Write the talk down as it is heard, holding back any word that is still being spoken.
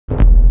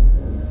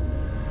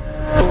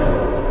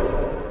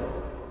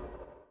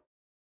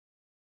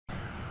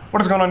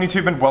What is going on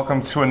YouTube, and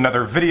welcome to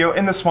another video.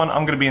 In this one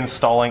I'm going to be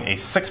installing a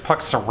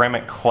 6-puck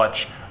ceramic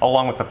clutch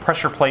along with the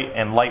pressure plate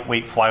and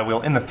lightweight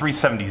flywheel in the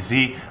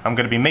 370Z. I'm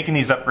going to be making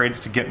these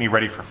upgrades to get me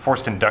ready for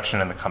forced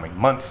induction in the coming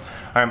months.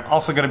 I'm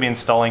also going to be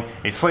installing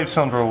a slave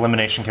cylinder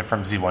elimination kit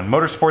from Z1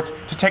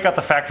 Motorsports to take out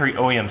the factory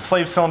OEM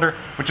slave cylinder,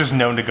 which is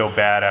known to go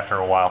bad after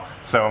a while.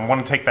 So I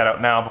want to take that out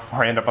now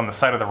before I end up on the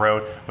side of the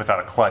road without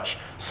a clutch.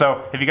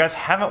 So if you guys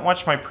haven't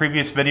watched my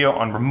previous video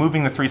on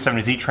removing the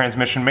 370Z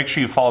transmission, make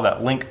sure you follow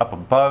that link up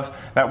above.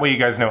 That way you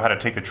guys know how to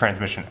take the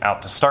transmission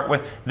out to start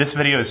with. This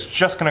video is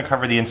just going to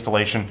cover the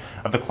installation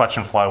of the clutch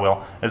and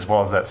flywheel as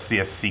well as that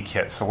CSC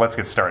kit. So let's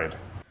get started.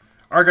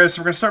 Alright guys,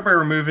 so we're going to start by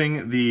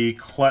removing the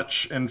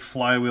clutch and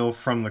flywheel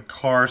from the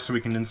car so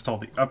we can install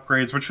the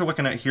upgrades. What you're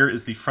looking at here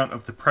is the front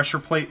of the pressure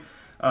plate.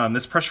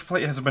 This pressure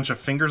plate has a bunch of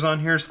fingers on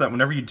here so that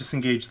whenever you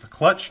disengage the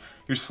clutch,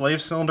 your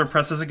slave cylinder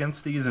presses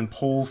against these and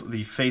pulls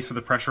the face of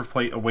the pressure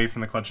plate away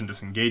from the clutch and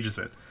disengages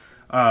it.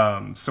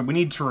 So we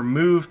need to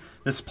remove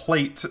this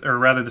plate, or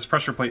rather this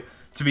pressure plate,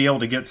 to be able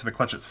to get to the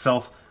clutch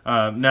itself.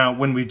 Now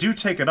when we do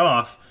take it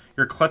off,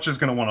 your clutch is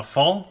going to want to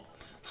fall.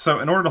 So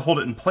in order to hold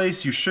it in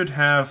place, you should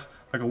have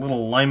like a little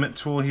alignment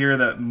tool here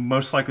that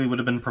most likely would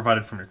have been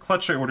provided from your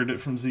clutch. I ordered it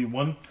from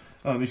Z1.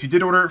 If you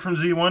did order it from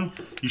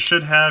Z1, you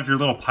should have your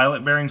little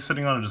pilot bearing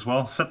sitting on it as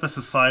well. Set this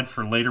aside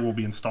for later, we'll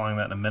be installing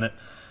that in a minute.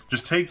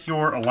 Just take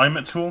your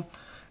alignment tool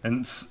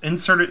and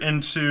insert it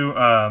into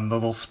the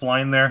little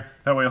spline there.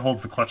 That way it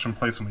holds the clutch in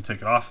place when we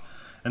take it off.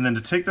 And then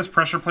to take this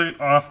pressure plate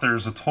off,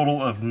 there's a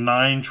total of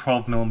 9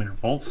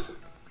 12mm bolts.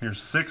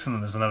 Here's 6, and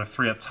then there's another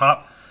 3 up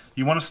top.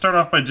 You want to start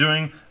off by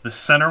doing the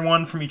center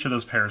one from each of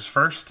those pairs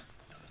first.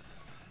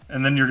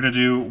 And then you're going to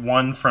do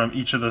one from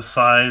each of the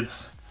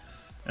sides,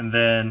 and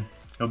then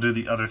you'll do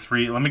the other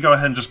 3. Let me go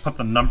ahead and just put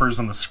the numbers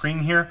on the screen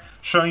here,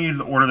 showing you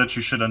the order that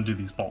you should undo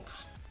these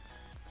bolts.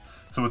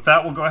 So with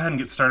that, we'll go ahead and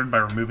get started by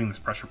removing this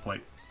pressure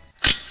plate.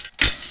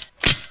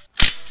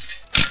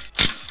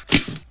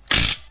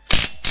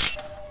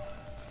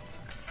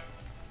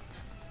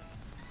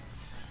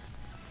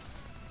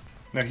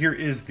 Now here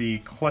is the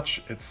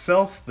clutch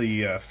itself,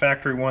 the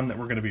factory one that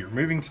we're going to be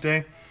removing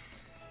today.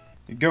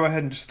 You go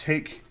ahead and just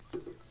take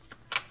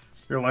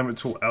your alignment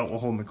tool out while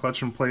holding the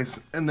clutch in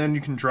place, and then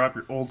you can drop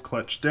your old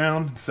clutch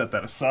down and set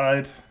that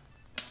aside.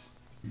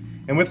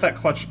 And with that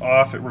clutch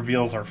off, it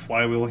reveals our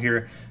flywheel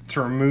here.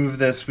 To remove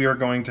this, we are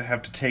going to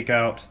have to take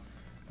out,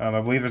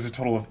 I believe there's a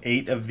total of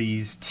 8 of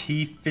these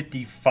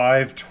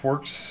T55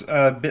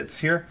 Torx bits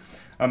here.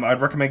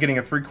 I'd recommend getting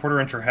a 3/4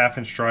 inch or 1/2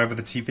 inch drive with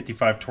a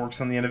T55 Torx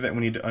on the end of it.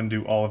 We need to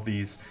undo all of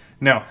these.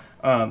 Now,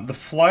 the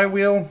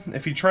flywheel,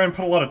 if you try and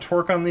put a lot of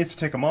torque on these to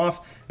take them off,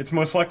 it's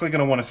most likely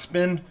going to want to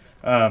spin.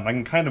 I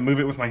can kind of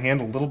move it with my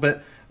hand a little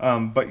bit,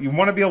 but you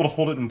want to be able to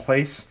hold it in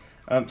place.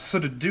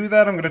 So to do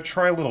that, I'm going to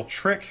try a little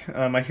trick.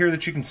 I hear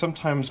that you can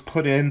sometimes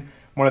put in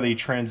one of the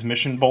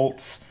transmission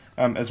bolts,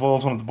 as well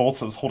as one of the bolts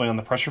that was holding on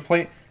the pressure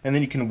plate, and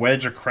then you can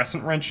wedge a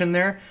crescent wrench in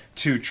there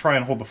to try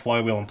and hold the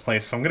flywheel in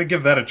place. So I'm going to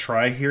give that a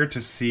try here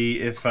to see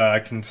if I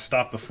can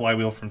stop the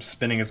flywheel from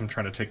spinning as I'm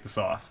trying to take this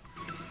off.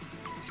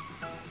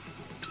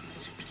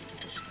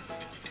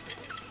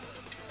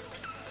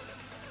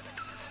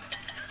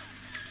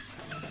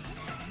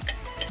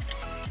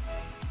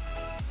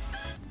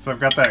 So I've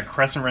got that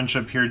crescent wrench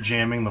up here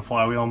jamming the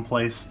flywheel in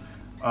place.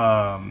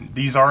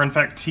 These are in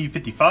fact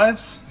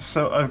T55s,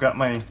 so I've got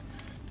my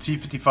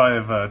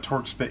T55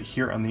 Torx bit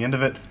here on the end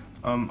of it.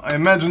 I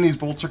imagine these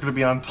bolts are going to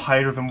be on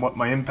tighter than what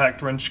my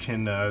impact wrench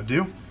can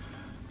do,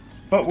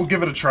 but we'll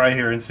give it a try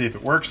here and see if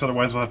it works,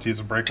 otherwise we'll have to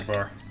use a breaker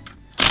bar.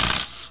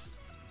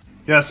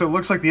 Yeah, so it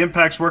looks like the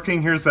impact's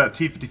working. Here's that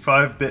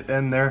T55 bit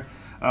end there.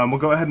 We'll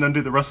go ahead and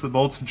undo the rest of the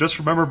bolts. Just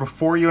remember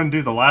before you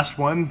undo the last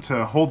one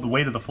to hold the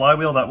weight of the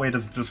flywheel, that way it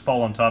doesn't just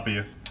fall on top of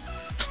you.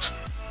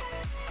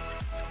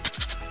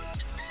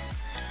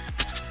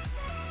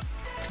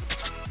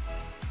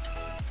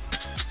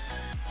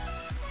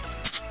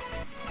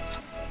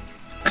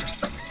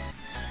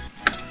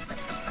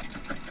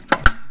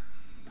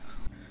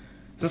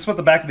 This is what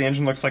the back of the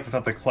engine looks like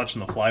without the clutch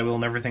and the flywheel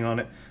and everything on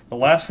it. The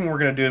last thing we're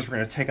going to do is we're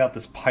going to take out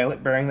this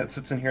pilot bearing that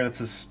sits in here. That's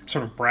this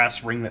sort of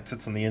brass ring that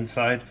sits on the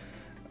inside.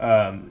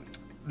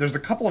 There's a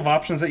couple of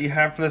options that you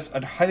have for this.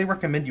 I'd highly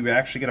recommend you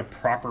actually get a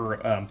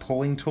proper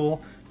pulling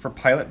tool for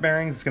pilot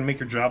bearings. It's going to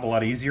make your job a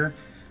lot easier.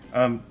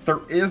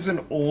 There is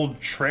an old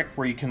trick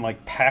where you can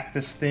like pack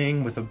this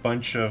thing with a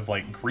bunch of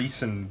like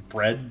grease and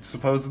bread,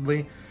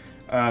 supposedly.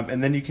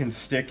 And then you can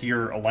stick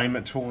your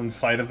alignment tool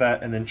inside of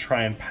that and then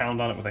try and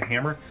pound on it with a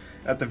hammer.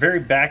 At the very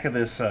back of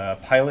this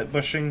pilot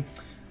bushing,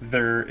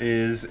 there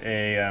is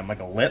a like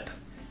a lip,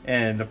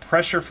 and the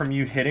pressure from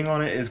you hitting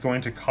on it is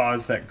going to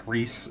cause that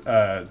grease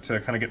to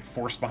kind of get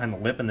forced behind the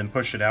lip and then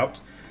push it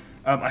out.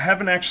 I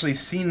haven't actually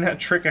seen that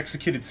trick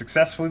executed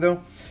successfully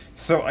though,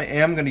 so I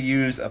am going to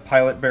use a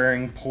pilot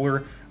bearing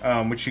puller,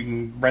 which you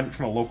can rent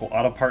from a local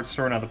auto parts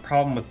store. Now the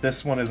problem with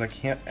this one is I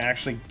can't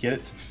actually get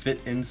it to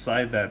fit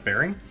inside that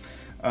bearing,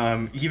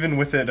 even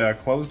with it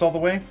closed all the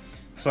way.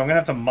 So I'm gonna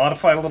have to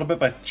modify it a little bit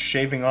by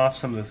shaving off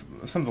some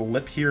of the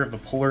lip here of the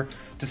puller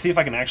to see if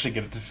I can actually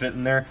get it to fit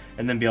in there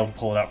and then be able to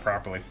pull it out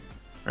properly.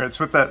 Alright,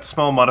 so with that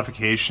small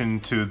modification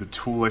to the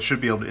tool, I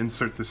should be able to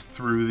insert this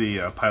through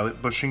the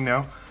pilot bushing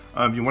now.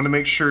 You want to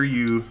make sure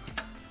you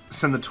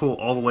send the tool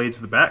all the way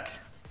to the back,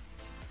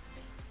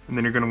 and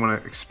then you're going to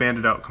want to expand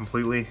it out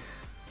completely.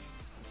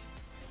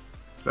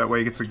 That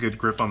way it gets a good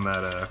grip on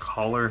that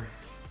collar.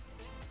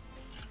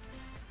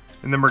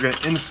 And then we're going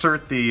to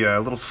insert the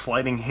little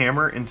sliding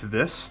hammer into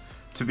this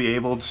to be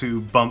able to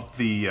bump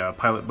the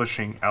pilot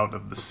bushing out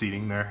of the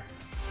seating there.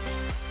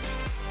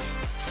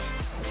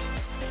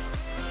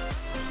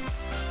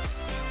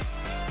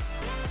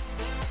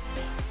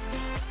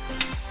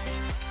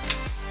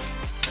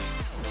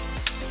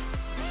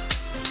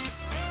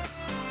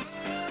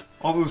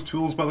 All those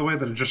tools, by the way,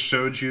 that I just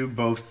showed you,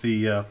 both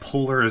the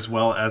puller as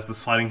well as the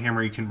sliding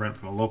hammer, you can rent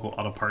from a local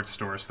auto parts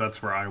store, so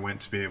that's where I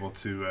went to be able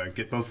to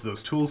get both of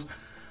those tools.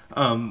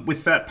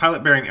 With that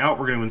pilot bearing out,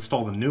 we're going to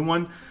install the new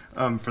one.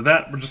 For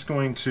that, we're just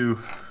going to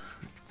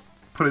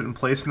put it in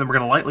place, and then we're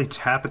going to lightly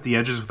tap at the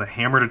edges with a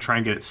hammer to try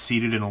and get it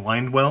seated and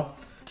aligned well.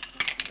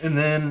 And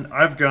then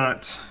I've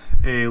got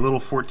a little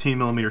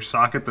 14mm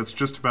socket that's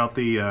just about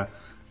the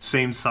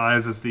same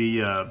size as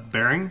the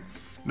bearing.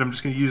 And I'm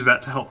just going to use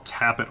that to help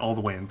tap it all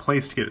the way in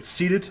place to get it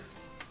seated.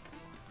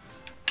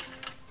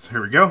 So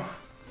here we go.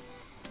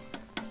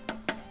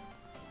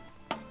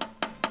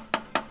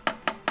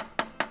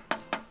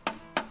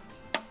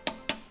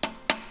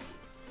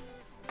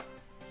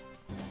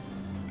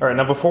 Alright,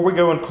 now before we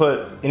go and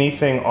put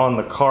anything on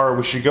the car,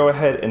 we should go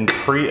ahead and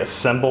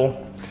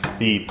pre-assemble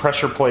the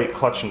pressure plate,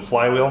 clutch, and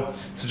flywheel.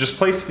 So just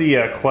place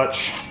the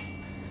clutch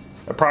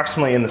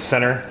approximately in the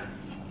center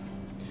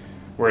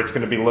where it's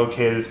going to be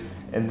located.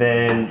 And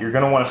then you're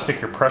going to want to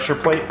stick your pressure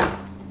plate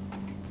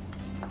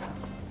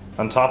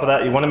on top of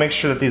that. You want to make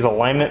sure that these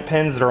alignment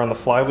pins that are on the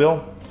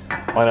flywheel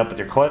line up with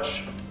your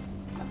clutch.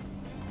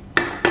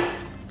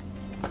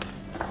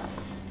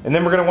 And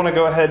then we're going to want to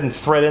go ahead and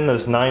thread in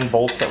those 9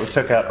 bolts that we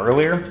took out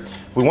earlier.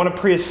 We want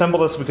to pre-assemble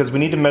this because we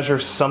need to measure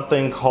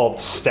something called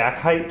stack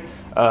height.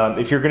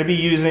 If you're going to be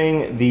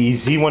using the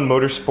Z1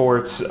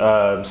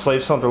 Motorsports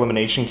slave cylinder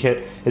elimination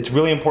kit, it's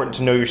really important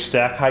to know your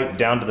stack height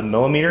down to the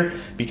millimeter,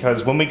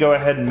 because when we go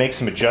ahead and make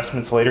some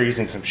adjustments later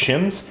using some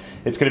shims,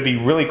 it's going to be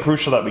really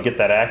crucial that we get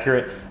that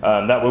accurate.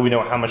 That way we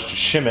know how much to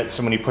shim it,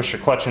 so when you push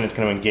your clutch in, it's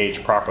going to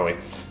engage properly.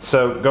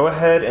 So go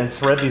ahead and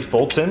thread these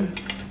bolts in.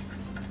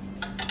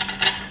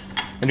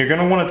 And you're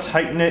going to want to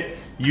tighten it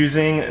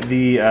using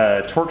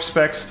the torque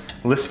specs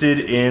listed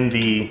in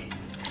the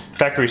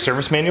factory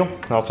service manual.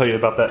 I'll tell you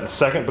about that in a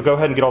second, but go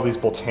ahead and get all these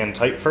bolts hand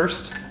tight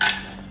first.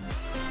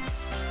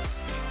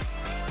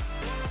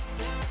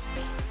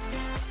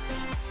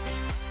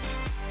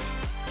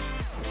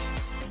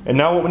 And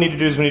now what we need to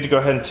do is we need to go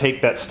ahead and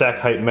take that stack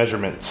height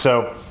measurement.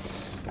 So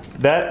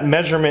that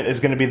measurement is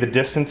going to be the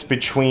distance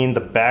between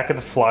the back of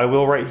the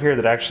flywheel right here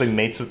that actually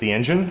mates with the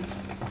engine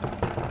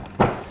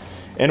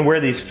and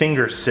where these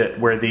fingers sit,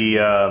 where the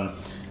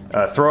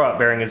throwout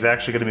bearing is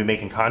actually going to be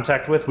making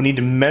contact with. We need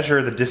to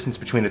measure the distance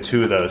between the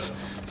two of those.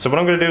 So what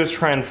I'm going to do is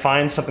try and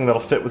find something that'll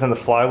fit within the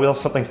flywheel,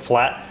 something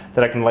flat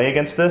that I can lay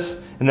against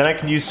this, and then I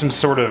can use some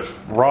sort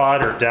of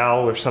rod or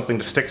dowel or something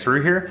to stick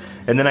through here,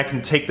 and then I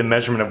can take the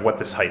measurement of what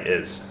this height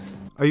is.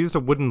 I used a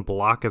wooden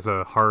block as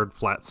a hard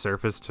flat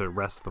surface to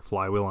rest the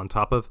flywheel on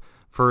top of.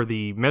 For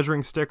the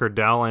measuring stick or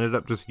dowel, I ended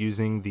up just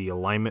using the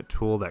alignment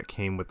tool that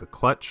came with the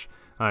clutch.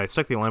 I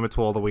stuck the alignment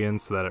tool all the way in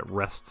so that it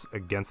rests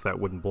against that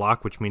wooden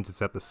block, which means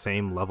it's at the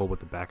same level with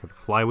the back of the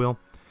flywheel.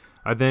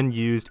 I then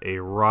used a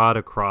rod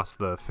across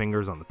the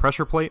fingers on the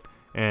pressure plate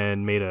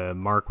and made a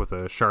mark with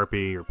a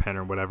Sharpie or pen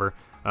or whatever,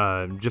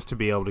 just to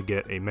be able to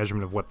get a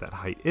measurement of what that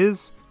height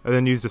is. I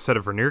then used a set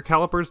of vernier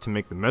calipers to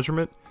make the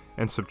measurement,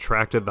 and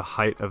subtracted the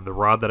height of the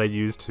rod that I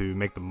used to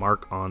make the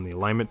mark on the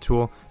alignment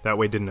tool. That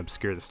way it didn't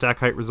obscure the stack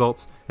height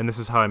results, and this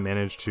is how I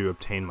managed to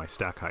obtain my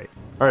stack height.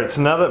 Alright,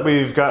 so now that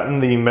we've gotten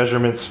the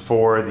measurements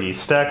for the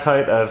stack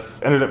height,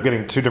 I've ended up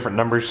getting 2 different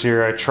numbers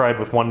here. I tried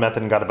with one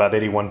method and got about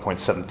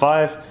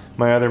 81.75.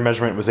 My other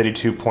measurement was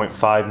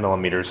 82.5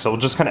 millimeters, so we'll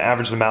just kind of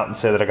average them out and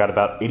say that I got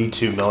about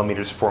 82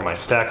 millimeters for my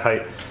stack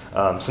height.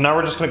 So now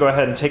we're just going to go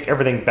ahead and take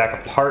everything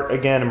back apart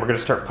again, and we're going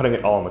to start putting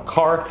it all in the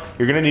car.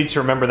 You're going to need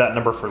to remember that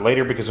number for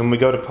later, because when we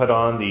go to put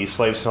on the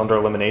slave cylinder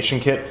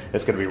elimination kit,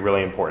 it's going to be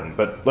really important.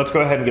 But let's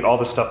go ahead and get all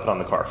this stuff put on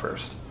the car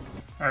first.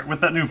 Alright,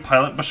 with that new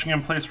pilot bushing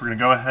in place, we're going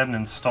to go ahead and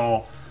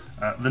install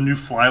the new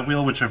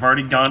flywheel, which I've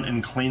already gone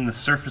and cleaned the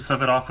surface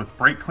of it off with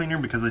brake cleaner,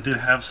 because I did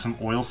have some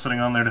oil sitting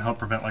on there to help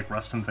prevent like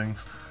rust and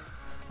things.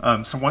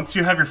 So once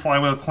you have your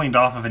flywheel cleaned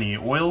off of any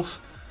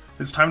oils,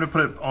 it's time to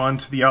put it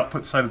onto the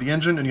output side of the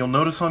engine, and you'll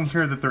notice on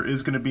here that there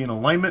is going to be an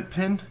alignment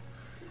pin.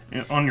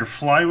 And on your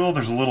flywheel,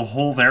 there's a little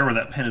hole there where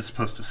that pin is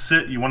supposed to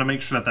sit. You want to make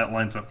sure that that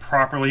lines up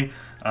properly.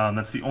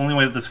 That's the only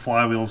way that this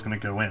flywheel is going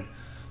to go in.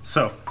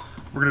 So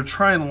we're going to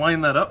try and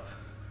line that up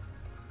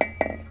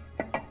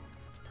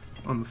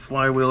on the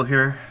flywheel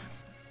here.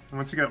 And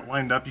once you got it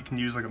lined up, you can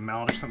use like a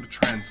mallet or something to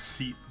try and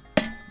seat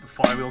the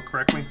flywheel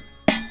correctly.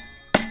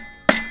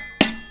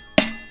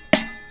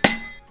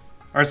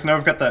 Alright, so now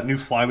we've got that new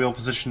flywheel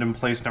positioned in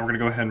place. Now we're going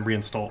to go ahead and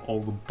reinstall all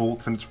the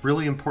bolts, and it's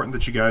really important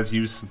that you guys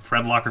use some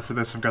thread locker for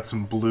this. I've got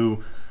some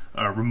blue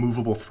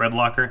removable thread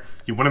locker.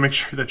 You want to make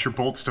sure that your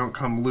bolts don't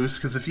come loose,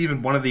 because if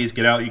even one of these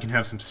get out, you can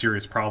have some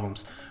serious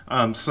problems.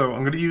 So I'm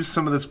going to use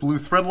some of this blue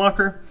thread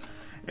locker,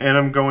 and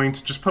I'm going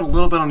to just put a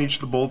little bit on each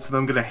of the bolts, and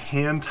then I'm going to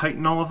hand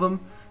tighten all of them.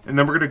 And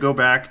then we're going to go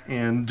back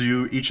and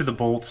do each of the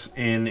bolts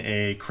in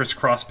a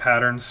crisscross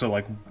pattern. So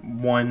like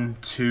 1,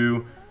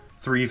 2,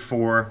 3,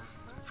 4,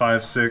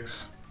 5,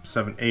 6,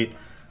 7, 8.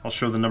 I'll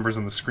show the numbers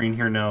on the screen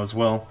here now as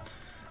well.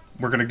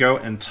 We're going to go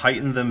and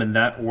tighten them in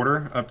that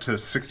order up to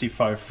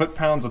 65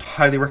 foot-pounds. I'd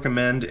highly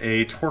recommend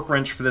a torque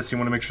wrench for this. You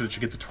want to make sure that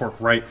you get the torque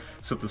right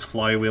so that this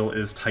flywheel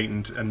is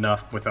tightened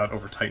enough without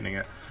over-tightening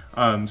it.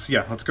 So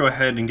yeah, let's go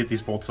ahead and get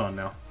these bolts on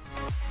now.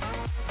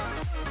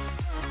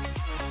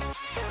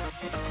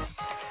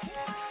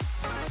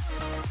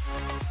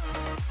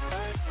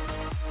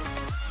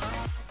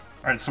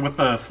 Alright, so with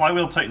the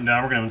flywheel tightened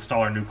down, we're going to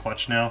install our new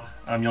clutch now.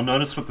 You'll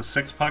notice with the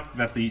XIXX puck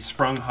that the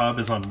sprung hub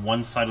is on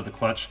one side of the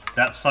clutch.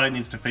 That side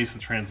needs to face the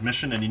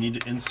transmission, and you need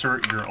to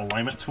insert your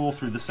alignment tool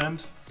through this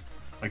end,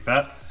 like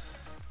that.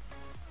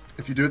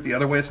 If you do it the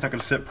other way, it's not going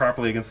to sit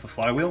properly against the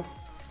flywheel.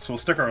 So we'll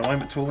stick our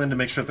alignment tool in to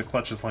make sure the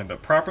clutch is lined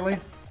up properly.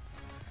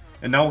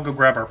 And now we'll go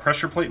grab our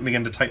pressure plate and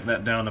begin to tighten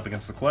that down up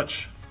against the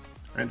clutch.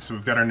 Alright, so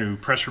we've got our new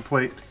pressure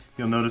plate.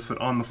 You'll notice that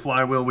on the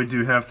flywheel we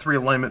do have 3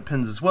 alignment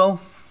pins as well,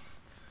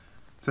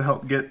 to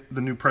help get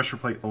the new pressure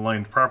plate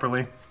aligned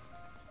properly.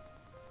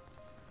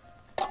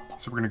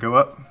 So we're going to go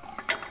up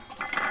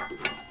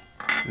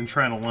and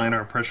try and align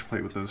our pressure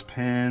plate with those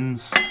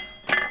pins.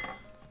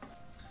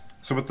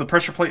 So with the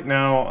pressure plate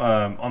now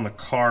on the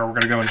car, we're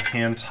going to go and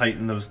hand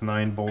tighten those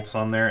 9 bolts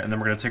on there, and then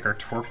we're going to take our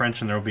torque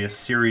wrench, and there will be a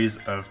series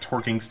of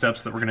torquing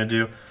steps that we're going to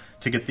do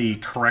to get the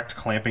correct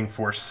clamping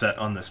force set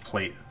on this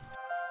plate.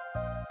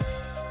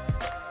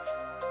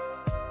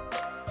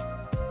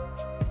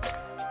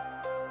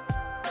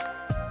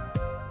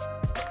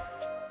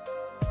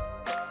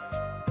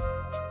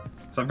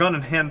 So I've gone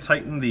and hand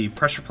tightened the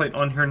pressure plate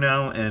on here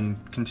now and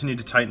continued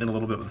to tighten it a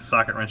little bit with the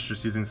socket wrench,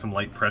 just using some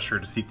light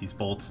pressure to seat these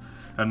bolts.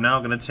 I'm now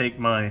going to take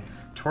my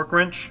torque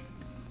wrench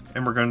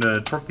and we're going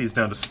to torque these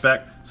down to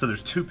spec. So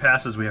there's 2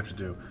 passes we have to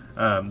do.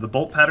 The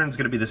bolt pattern is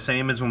going to be the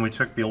same as when we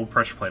took the old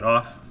pressure plate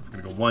off. We're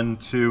going to go 1,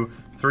 2,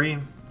 3,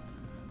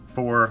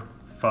 4,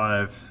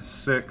 5,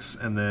 6,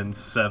 and then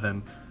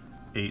 7,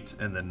 8,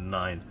 and then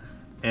 9.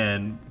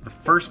 And the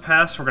first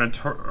pass we're going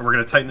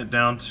to tighten it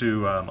down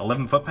to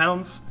 11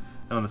 foot-pounds.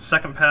 And on the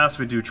second pass,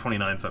 we do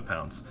 29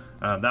 foot-pounds.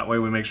 That way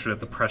we make sure that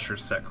the pressure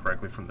is set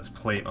correctly from this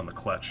plate on the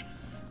clutch.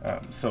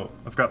 So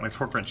I've got my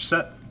torque wrench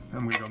set, and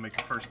I'm going to go make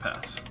the first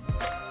pass.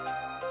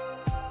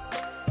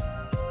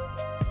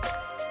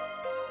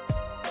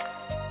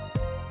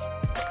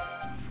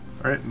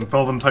 Alright, with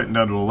all of them tightened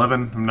down to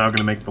 11, I'm now going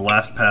to make the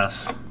last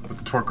pass with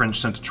the torque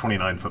wrench set to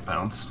 29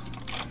 foot-pounds.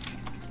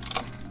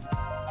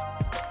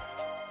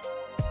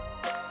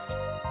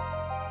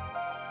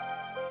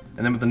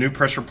 And then with the new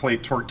pressure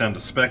plate torqued down to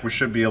spec, we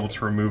should be able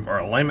to remove our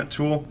alignment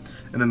tool,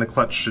 and then the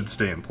clutch should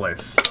stay in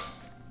place.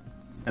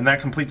 And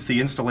that completes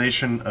the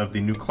installation of the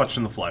new clutch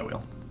in the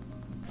flywheel.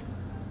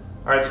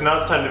 Alright, so now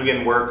it's time to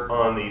begin work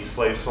on the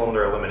slave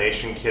cylinder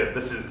elimination kit.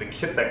 This is the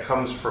kit that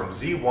comes from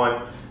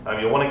Z1.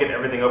 You'll want to get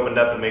everything opened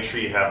up and make sure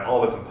you have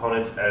all the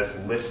components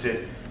as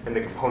listed in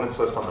the components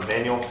list on the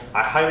manual.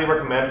 I highly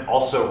recommend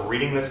also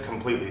reading this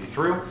completely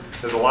through.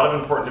 There's a lot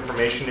of important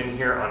information in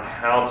here on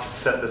how to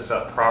set this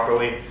up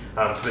properly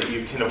so that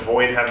you can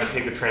avoid having to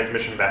take the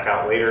transmission back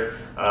out later.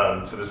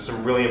 So there's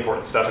some really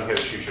important stuff in here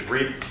that you should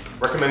read.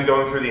 Recommend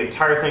going through the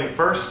entire thing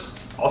first.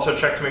 Also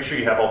check to make sure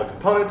you have all the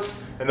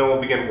components, and then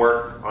we'll begin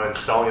work on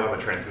installing it on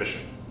the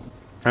transmission.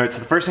 Alright, so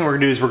the first thing we're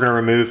going to do is we're going to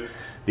remove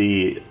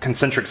the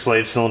concentric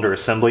slave cylinder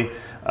assembly.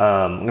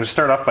 I'm going to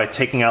start off by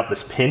taking out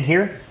this pin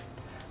here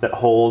that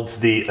holds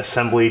the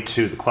assembly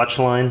to the clutch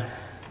line.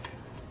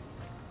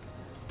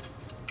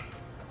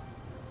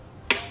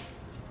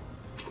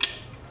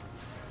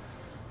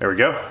 There we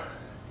go.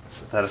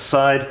 Set that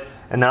aside.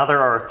 And now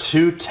there are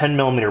 2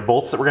 10mm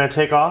bolts that we're going to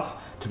take off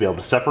to be able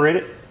to separate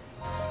it.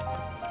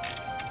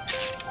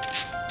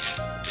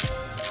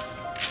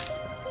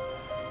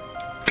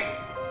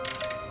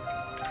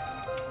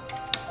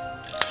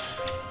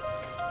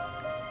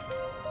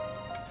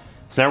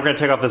 So now we're going to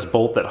take off this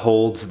bolt that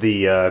holds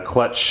the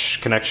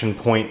clutch connection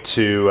point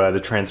to the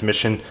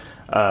transmission.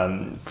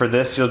 For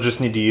this, you'll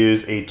just need to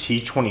use a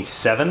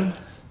T27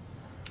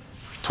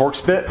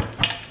 Torx bit,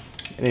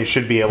 and you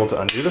should be able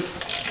to undo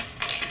this.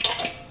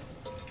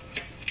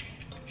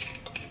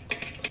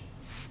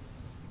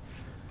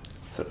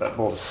 Set that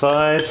bolt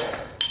aside,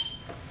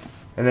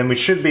 and then we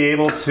should be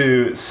able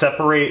to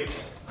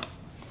separate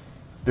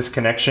this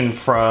connection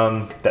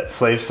from that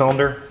slave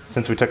cylinder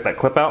since we took that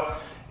clip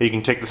out. You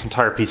can take this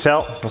entire piece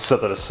out. We'll set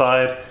that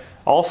aside.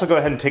 I'll also go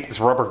ahead and take this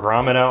rubber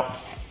grommet out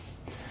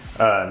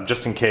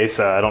just in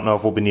case. I don't know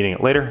if we'll be needing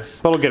it later,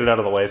 but we'll get it out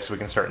of the way so we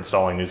can start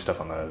installing new stuff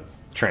on the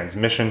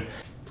transmission.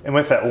 And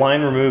with that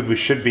line removed, we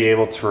should be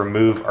able to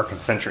remove our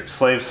concentric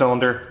slave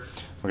cylinder.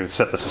 We're going to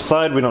set this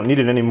aside, we don't need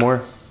it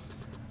anymore.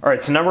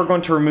 Alright, so now we're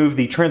going to remove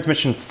the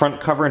transmission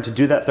front cover, and to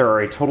do that there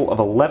are a total of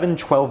 11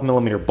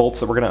 12mm bolts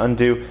that we're going to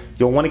undo.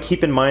 You'll want to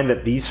keep in mind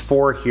that these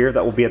 4 here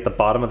that will be at the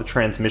bottom of the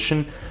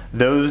transmission,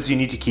 those you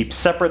need to keep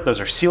separate.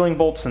 Those are sealing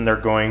bolts and they're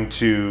going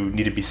to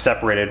need to be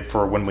separated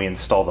for when we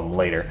install them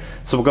later.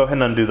 So we'll go ahead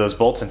and undo those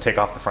bolts and take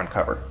off the front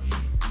cover.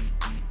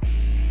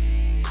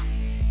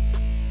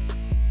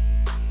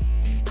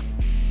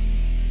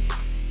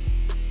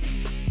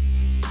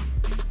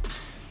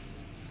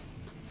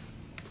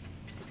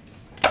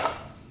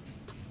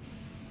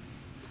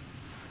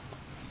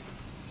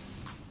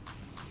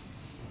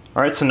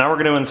 Alright, so now we're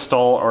going to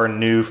install our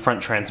new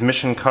front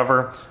transmission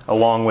cover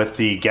along with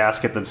the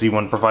gasket that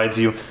Z1 provides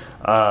you.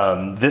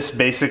 This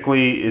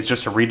basically is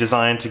just a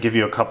redesign to give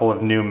you a couple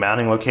of new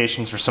mounting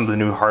locations for some of the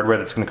new hardware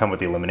that's going to come with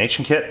the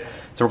Elimination kit.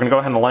 So we're going to go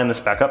ahead and line this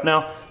back up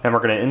now, and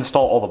we're going to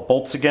install all the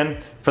bolts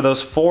again. For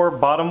those 4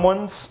 bottom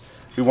ones,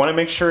 we want to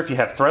make sure if you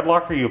have thread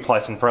locker, you apply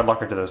some thread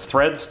locker to those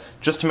threads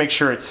just to make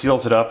sure it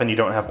seals it up and you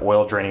don't have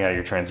oil draining out of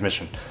your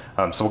transmission.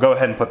 So we'll go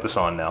ahead and put this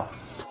on now.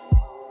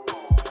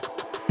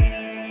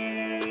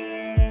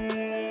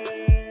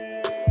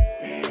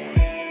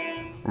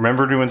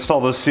 Remember to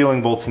install those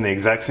sealing bolts in the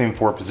exact same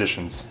 4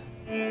 positions.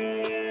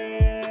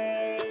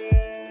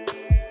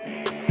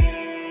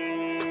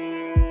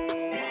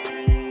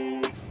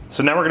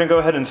 So now we're going to go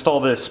ahead and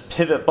install this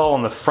pivot ball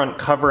on the front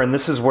cover, and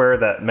this is where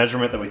that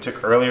measurement that we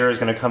took earlier is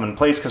going to come in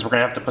place because we're going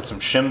to have to put some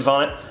shims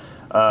on it.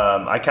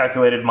 I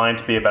calculated mine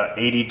to be about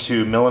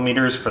 82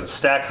 millimeters for the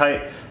stack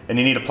height, and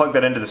you need to plug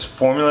that into this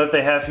formula that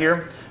they have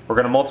here. We're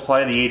going to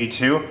multiply the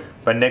 82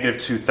 by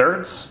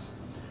 -2/3,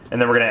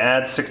 and then we're going to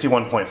add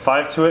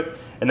 61.5 to it,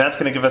 and that's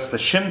going to give us the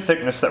shim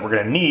thickness that we're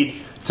going to need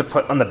to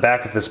put on the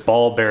back of this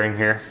ball bearing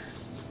here,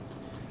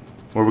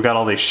 where we got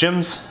all these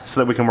shims so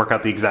that we can work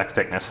out the exact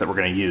thickness that we're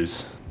going to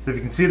use. So if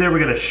you can see there,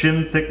 we got a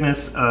shim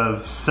thickness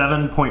of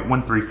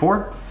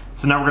 7.134.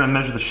 So now we're going to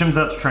measure the shims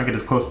out to try and get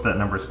as close to that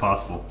number as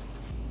possible.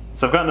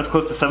 So I've gotten as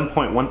close to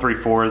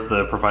 7.134 as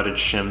the provided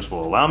shims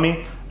will allow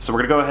me. So we're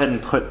going to go ahead and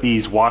put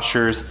these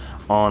washers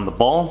on the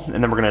ball,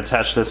 and then we're going to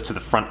attach this to the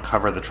front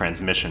cover of the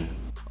transmission.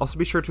 Also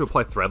be sure to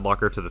apply thread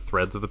locker to the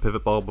threads of the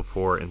pivot ball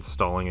before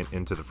installing it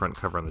into the front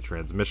cover on the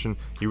transmission.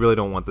 You really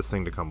don't want this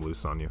thing to come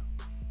loose on you.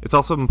 It's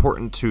also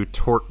important to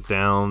torque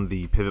down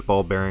the pivot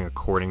ball bearing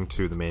according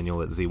to the manual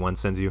that Z1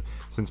 sends you.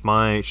 Since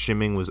my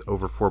shimming was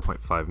over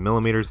 4.5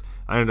 millimeters,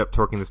 I ended up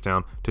torquing this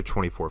down to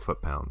 24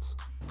 foot-pounds.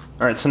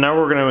 Alright, so now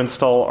we're going to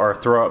install our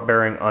throwout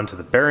bearing onto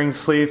the bearing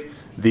sleeve.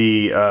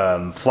 The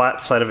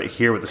flat side of it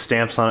here with the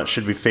stamps on it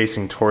should be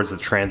facing towards the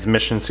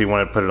transmission, so you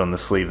want to put it on the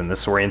sleeve in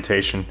this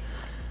orientation.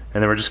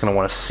 And then we're just going to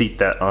want to seat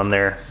that on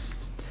there.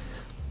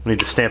 We need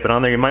to stamp it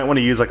on there. You might want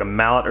to use like a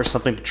mallet or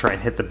something to try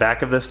and hit the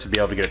back of this to be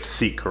able to get it to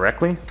seat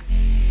correctly.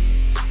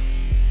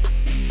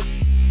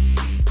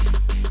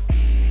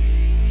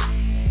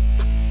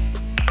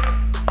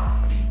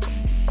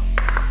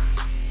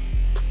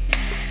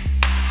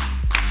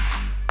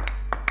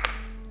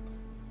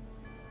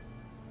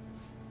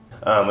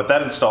 With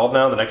that installed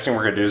now, the next thing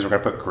we're going to do is we're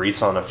going to put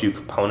grease on a few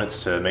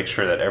components to make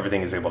sure that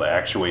everything is able to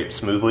actuate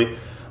smoothly.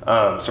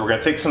 So we're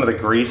going to take some of the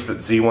grease that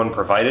Z1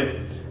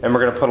 provided, and we're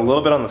going to put a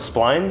little bit on the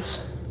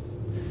splines,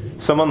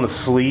 some on the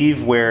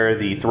sleeve where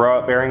the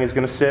throwout bearing is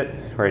going to sit,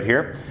 right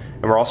here,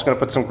 and we're also going to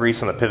put some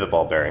grease on the pivot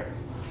ball bearing.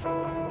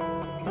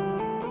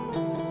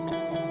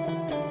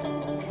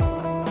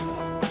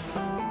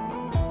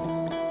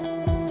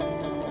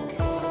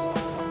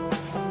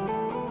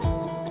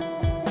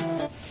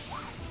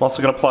 I'm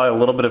also going to apply a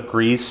little bit of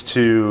grease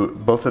to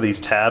both of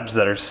these tabs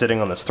that are sitting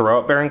on this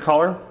throwout bearing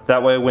collar.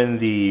 That way when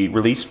the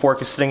release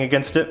fork is sitting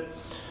against it,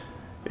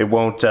 it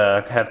won't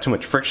have too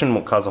much friction,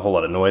 won't cause a whole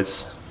lot of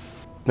noise.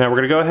 Now we're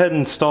going to go ahead and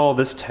install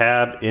this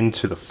tab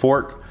into the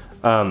fork.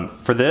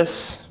 For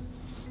this,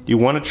 you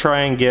want to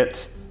try and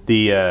get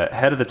the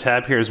head of the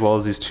tab here as well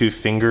as these 2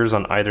 fingers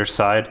on either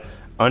side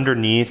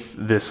underneath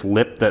this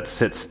lip that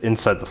sits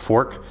inside the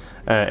fork.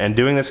 And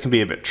doing this can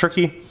be a bit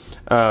tricky.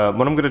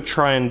 What I'm going to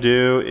try and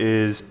do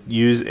is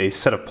use a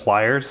set of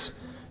pliers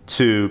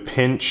to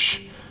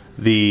pinch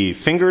the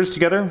fingers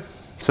together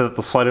so that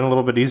they'll slide in a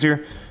little bit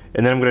easier,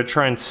 and then I'm going to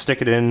try and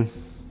stick it in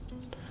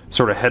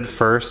sort of head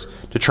first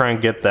to try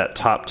and get that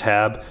top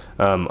tab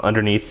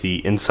underneath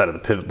the inside of the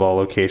pivot ball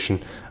location.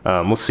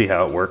 We'll see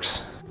how it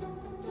works.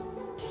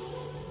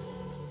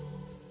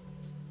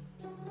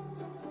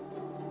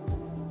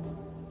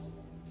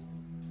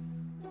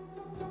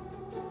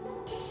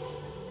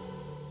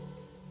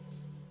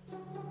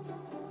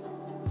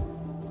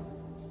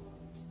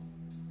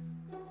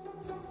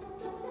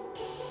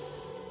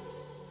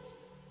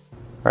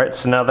 Alright,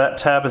 so now that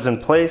tab is in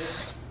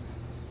place.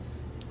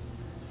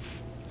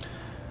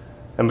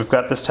 And we've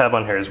got this tab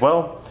on here as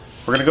well.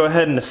 We're going to go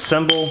ahead and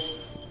assemble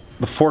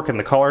the fork and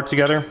the collar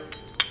together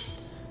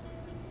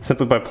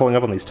simply by pulling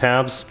up on these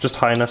tabs just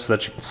high enough so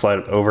that you can slide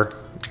it over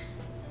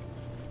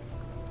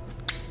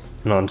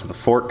and onto the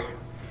fork.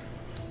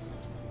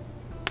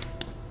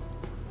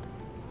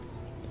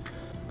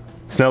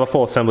 So now the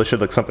full assembly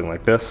should look something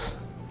like this.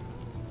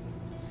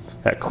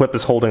 That clip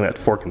is holding that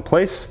fork in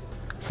place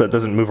so it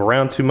doesn't move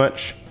around too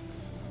much.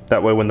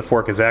 That way when the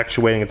fork is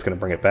actuating, it's going to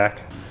bring it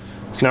back.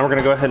 So now we're going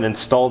to go ahead and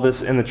install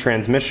this in the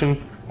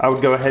transmission. I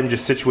would go ahead and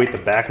just situate the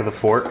back of the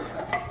fork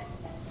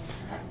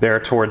there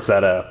towards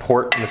that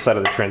port in the side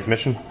of the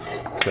transmission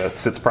so it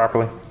sits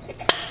properly.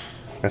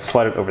 And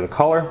slide it over the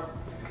collar.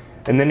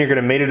 And then you're going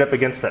to mate it up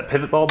against that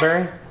pivot ball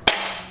bearing.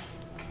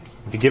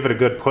 If you give it a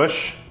good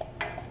push,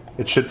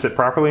 it should sit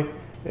properly.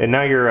 And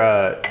now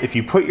if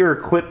you put your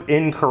clip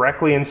in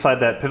correctly inside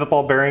that pivot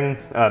ball bearing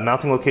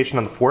mounting location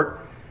on the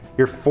fork,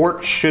 your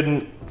fork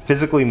shouldn't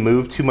physically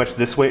move too much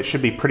this way. It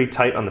should be pretty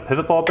tight on the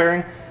pivot ball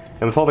bearing.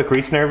 And with all the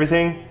grease and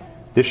everything,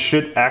 this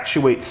should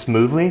actuate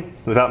smoothly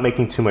without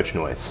making too much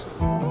noise.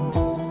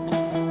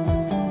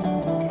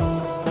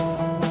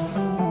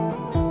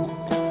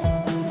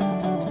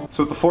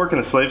 So with the fork and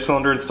the slave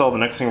cylinder installed, the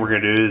next thing we're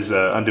going to do is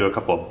undo a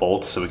couple of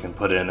bolts so we can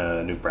put in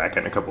a new bracket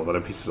and a couple of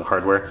other pieces of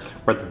hardware.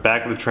 We're at the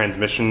back of the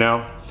transmission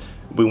now.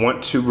 We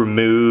want to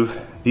remove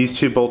these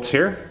two bolts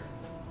here.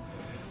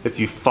 If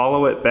you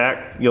follow it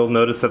back, you'll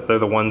notice that they're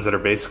the ones that are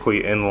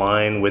basically in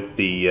line with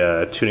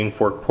the tuning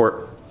fork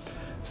port.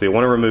 So you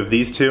want to remove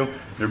these two.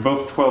 They're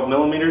both 12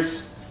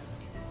 millimeters.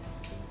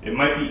 It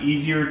might be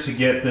easier to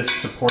get this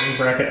supporting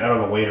bracket out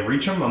of the way to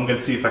reach them. I'm going to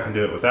see if I can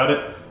do it without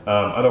it.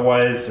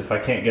 Otherwise, if I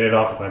can't get it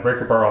off with my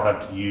breaker bar, I'll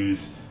have to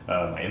use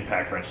my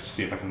impact wrench to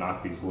see if I can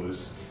knock these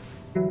loose.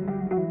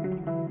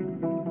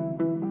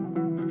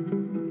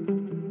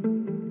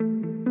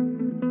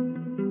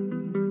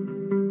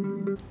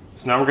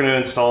 So now we're going to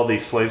install the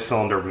slave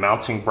cylinder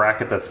mounting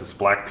bracket. That's this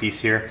black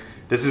piece here.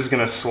 This is going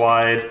to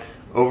slide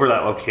over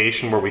that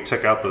location where we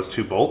took out those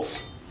two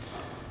bolts.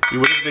 You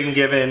would have been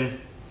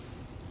given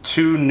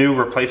 2 new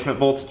replacement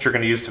bolts that you're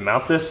going to use to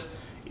mount this.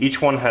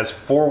 Each one has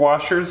 4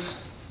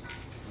 washers.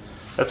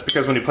 That's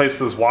because when you place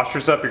those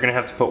washers up, you're going to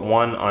have to put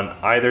one on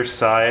either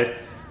side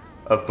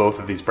of both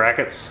of these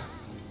brackets.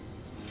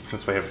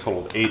 This way you have a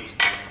total of 8.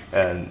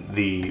 And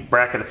the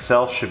bracket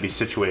itself should be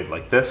situated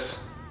like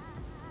this.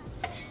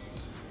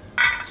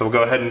 So we'll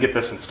go ahead and get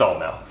this installed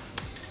now.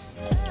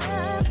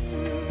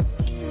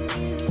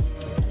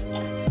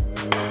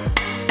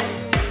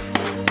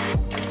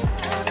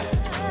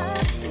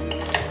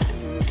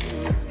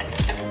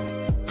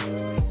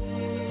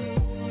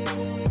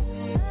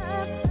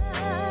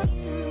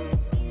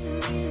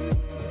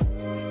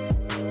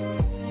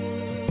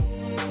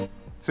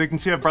 So you can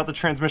see I've brought the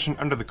transmission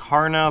under the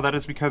car now. That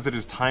is because it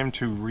is time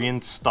to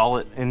reinstall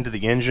it into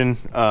the engine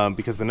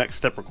because the next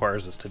step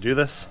requires us to do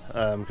this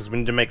because we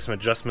need to make some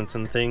adjustments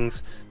and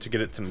things to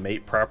get it to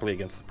mate properly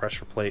against the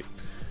pressure plate.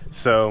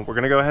 So we're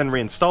going to go ahead and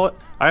reinstall it.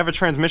 I have a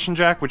transmission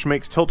jack which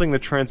makes tilting the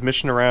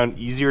transmission around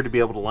easier to be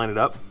able to line it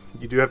up.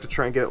 You do have to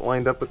try and get it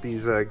lined up with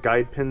these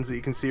guide pins that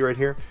you can see right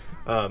here,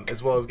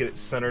 as well as get it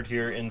centered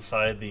here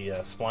inside the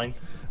spline.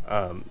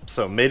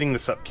 So mating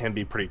this up can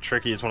be pretty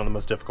tricky. It's one of the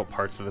most difficult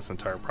parts of this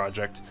entire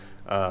project.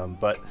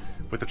 But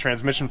with the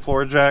transmission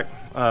floor jack,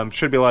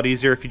 should be a lot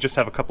easier if you just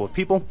have a couple of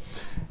people.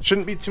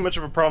 Shouldn't be too much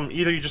of a problem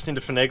either. You just need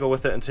to finagle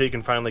with it until you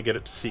can finally get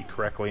it to seat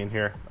correctly in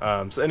here.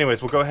 So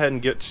anyways, we'll go ahead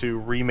and get to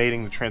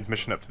remating the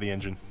transmission up to the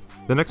engine.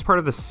 The next part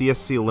of the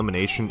CSC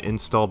Elimination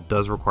install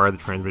does require the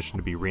transmission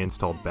to be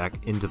reinstalled back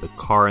into the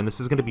car, and this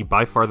is going to be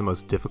by far the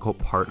most difficult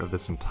part of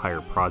this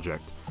entire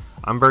project.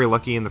 I'm very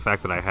lucky in the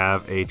fact that I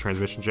have a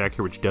transmission jack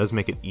here, which does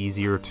make it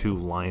easier to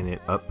line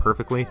it up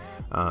perfectly.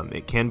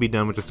 It can be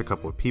done with just a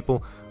couple of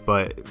people,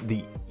 but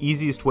the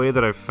easiest way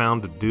that I've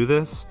found to do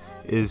this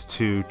is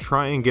to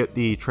try and get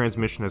the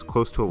transmission as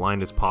close to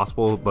aligned as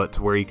possible, but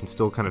to where you can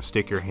still kind of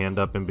stick your hand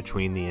up in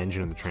between the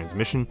engine and the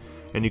transmission,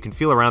 and you can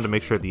feel around to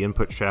make sure the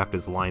input shaft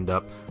is lined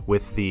up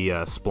with the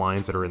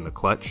splines that are in the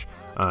clutch,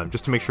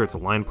 just to make sure it's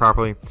aligned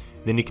properly.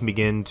 Then you can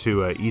begin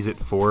to ease it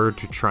forward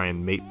to try and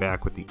mate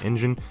back with the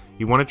engine.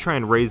 You want to try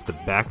and raise the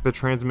back of the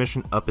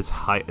transmission up as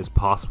high as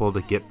possible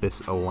to get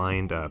this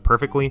aligned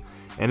perfectly,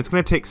 and it's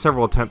going to take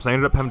several attempts. I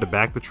ended up having to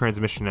back the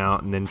transmission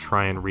out and then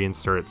try and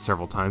reinsert it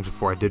several times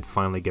before I did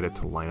finally get it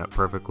to line up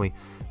perfectly.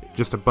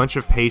 Just a bunch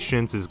of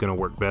patience is going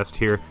to work best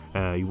here.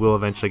 You will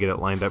eventually get it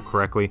lined up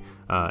correctly,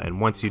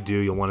 and once you do,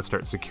 you'll want to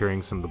start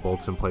securing some of the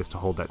bolts in place to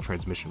hold that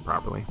transmission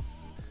properly.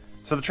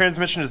 So the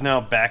transmission is now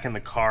back in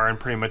the car and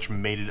pretty much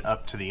mated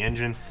up to the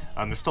engine.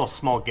 There's still a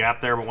small gap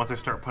there, but once I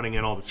start putting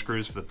in all the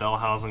screws for the bell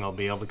housing, I'll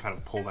be able to kind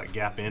of pull that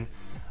gap in.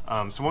 So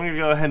what I'm going to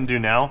go ahead and do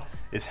now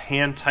is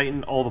hand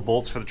tighten all the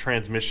bolts for the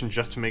transmission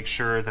just to make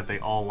sure that they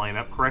all line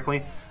up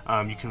correctly.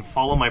 You can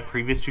follow my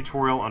previous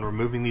tutorial on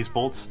removing these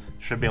bolts.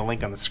 Should be a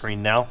link on the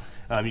screen now.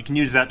 You can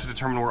use that to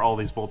determine where all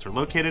these bolts are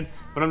located,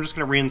 but I'm just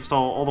going to reinstall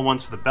all the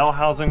ones for the bell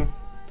housing,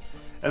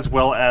 as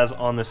well as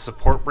on this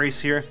support brace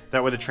here.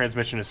 That way the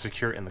transmission is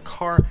secure in the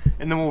car,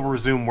 and then we'll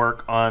resume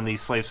work on the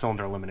slave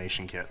cylinder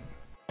elimination kit.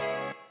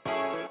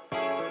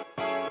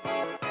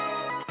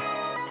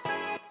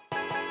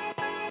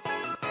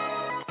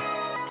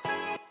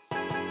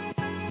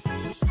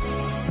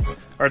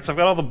 Alright, so I've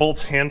got all the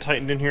bolts hand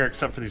tightened in here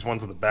except for these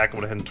ones in the back. I'm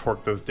going to go ahead and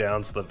torque those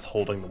down so that's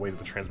holding the weight of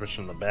the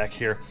transmission in the back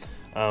here.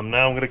 Now I'm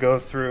going to go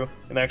through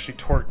and actually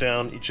torque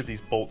down each of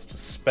these bolts to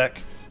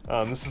spec.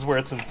 This is where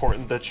it's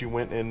important that you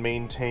went and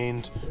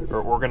maintained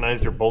or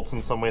organized your bolts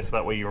in some way so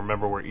that way you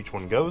remember where each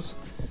one goes.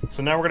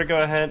 So now we're going to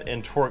go ahead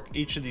and torque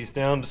each of these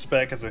down to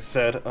spec, as I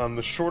said.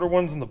 The shorter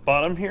ones in the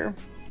bottom here,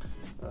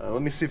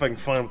 let me see if I can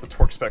find what the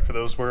torque spec for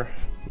those were.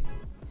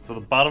 So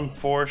the bottom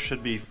 4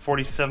 should be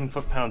 47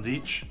 foot-pounds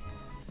each,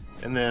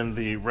 and then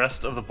the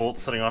rest of the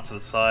bolts setting off to the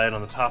side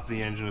on the top of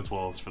the engine as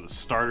well as for the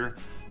starter,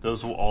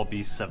 those will all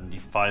be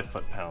 75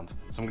 foot-pounds.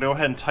 So I'm going to go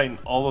ahead and tighten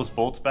all those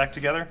bolts back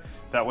together.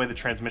 That way the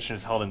transmission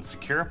is held in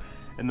secure,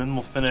 and then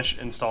we'll finish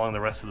installing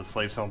the rest of the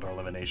slave cylinder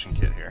elimination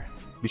kit here.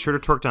 Be sure to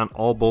torque down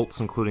all bolts,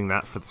 including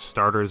that for the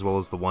starter as well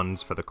as the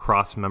ones for the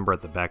cross member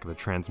at the back of the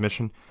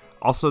transmission.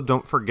 Also,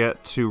 don't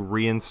forget to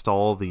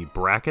reinstall the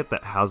bracket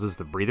that houses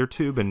the breather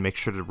tube, and make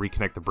sure to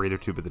reconnect the breather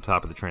tube at the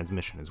top of the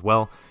transmission as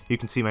well. You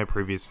can see my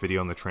previous video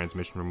on the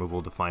transmission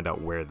removal to find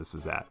out where this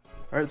is at.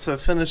 Alright, so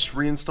I've finished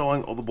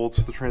reinstalling all the bolts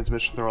for the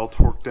transmission. They're all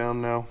torqued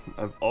down now.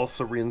 I've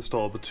also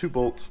reinstalled the 2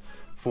 bolts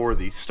for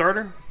the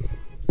starter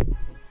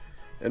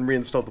and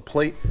reinstalled the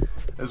plate,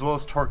 as well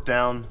as torqued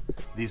down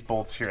these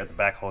bolts here at the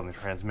back holding the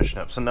transmission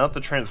up. So now that the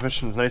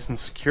transmission is nice and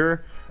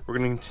secure, we're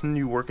going to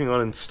continue working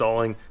on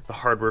installing the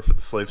hardware for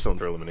the slave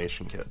cylinder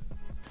elimination kit.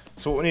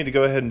 So what we need to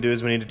go ahead and do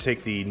is we need to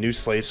take the new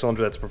slave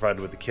cylinder that's provided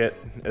with the kit,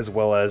 as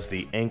well as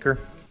the anchor,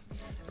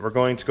 and we're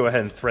going to go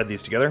ahead and thread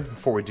these together.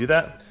 Before we do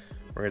that,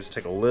 we're going to just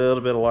take a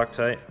little bit of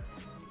Loctite,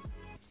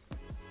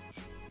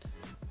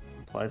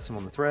 apply some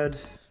on the thread,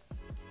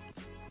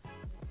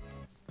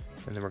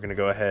 and then we're going to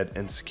go ahead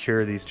and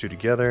secure these 2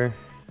 together.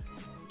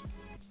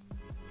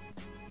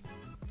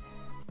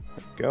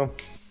 There we go.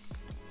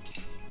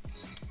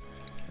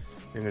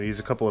 I'm going to use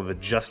a couple of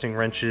adjusting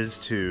wrenches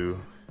to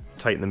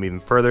tighten them even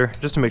further,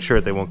 just to make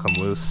sure that they won't come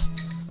loose.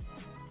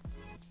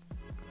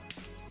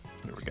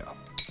 There we go.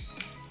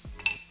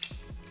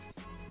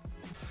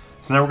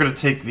 So now we're going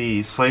to take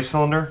the slave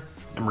cylinder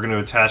and we're going to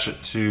attach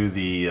it to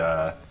the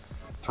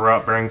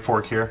throwout bearing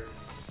fork here.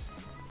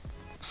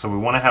 So we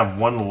want to have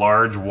one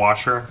large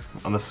washer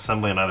on this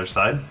assembly on either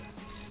side.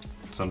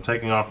 So I'm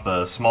taking off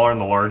the smaller and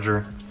the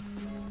larger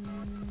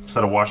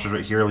set of washers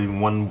right here, leaving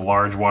one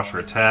large washer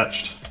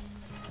attached.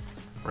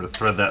 We're going to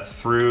thread that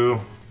through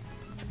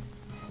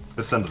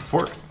this end of the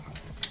fork.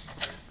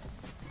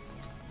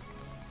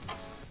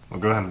 We'll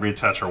go ahead and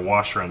reattach our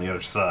washer on the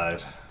other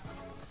side.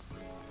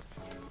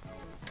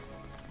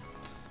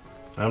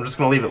 And I'm just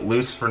going to leave it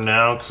loose for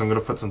now because I'm going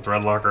to put some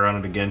thread locker on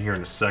it again here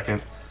in a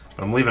second.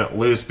 But I'm leaving it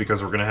loose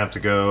because we're going to have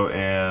to go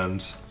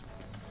and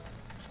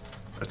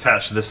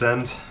attach this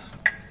end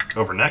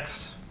over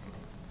next.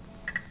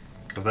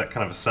 So that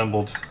kind of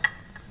assembled,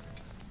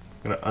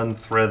 I'm going to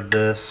unthread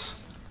this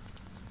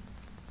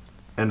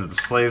end of the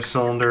slave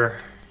cylinder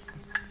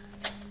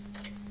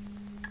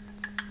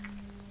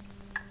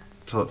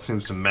until it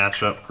seems to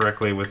match up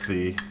correctly with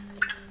the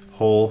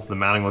hole, the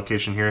mounting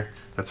location here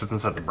that sits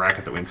inside the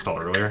bracket that we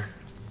installed earlier.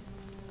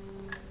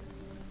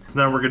 So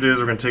now what we're going to do is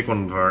we're going to take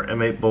one of our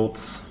M8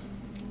 bolts,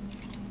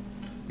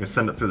 we're going to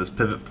send it through this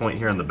pivot point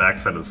here on the back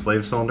side of the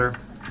slave cylinder,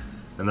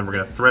 and then we're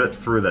going to thread it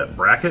through that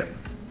bracket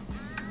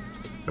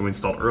that we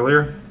installed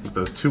earlier with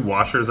those 2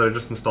 washers that I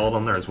just installed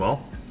on there as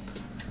well.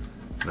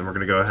 And then we're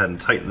going to go ahead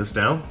and tighten this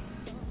down.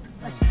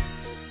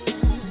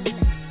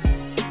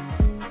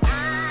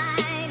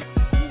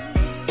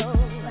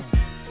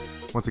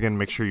 Once again,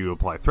 make sure you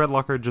apply thread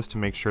locker just to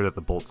make sure that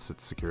the bolt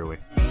sits securely.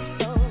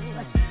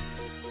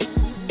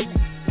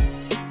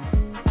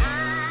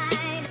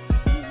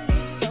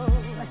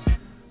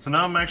 So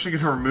now I'm actually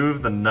going to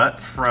remove the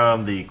nut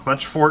from the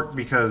clutch fork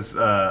because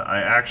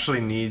I actually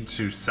need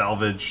to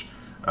salvage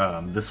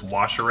this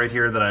washer right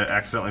here that I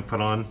accidentally put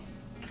on.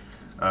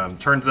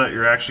 Turns out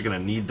you're actually going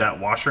to need that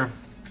washer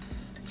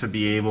to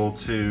be able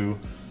to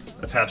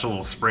attach a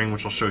little spring,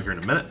 which I'll show here in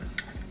a minute.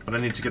 But I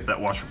need to get that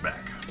washer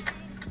back.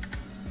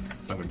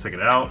 So I'm going to take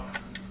it out.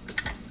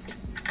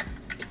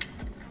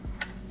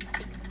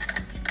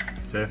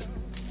 Okay.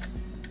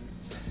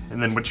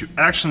 And then what you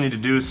actually need to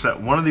do is set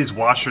one of these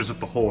washers with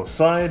the hole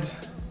aside.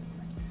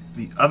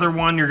 The other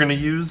one you're going to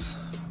use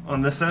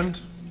on this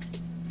end.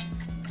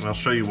 And I'll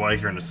show you why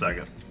here in a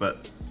second.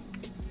 But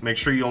make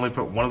sure you only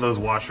put one of those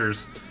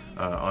washers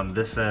on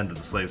this end of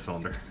the slave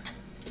cylinder.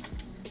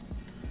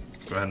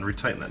 Go ahead and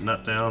retighten that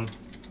nut down.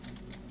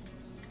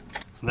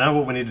 So now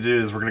what we need to do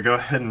is we're going to go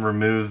ahead and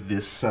remove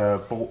this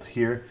bolt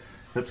here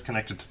that's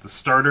connected to the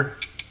starter,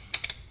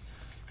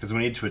 because we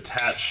need to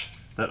attach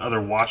that other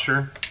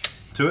washer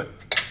to it.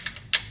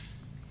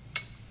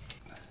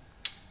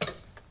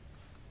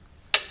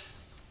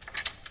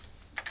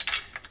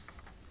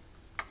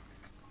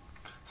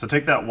 So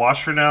take that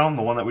washer down,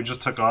 the one that we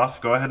just took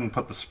off, go ahead and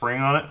put the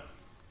spring on it.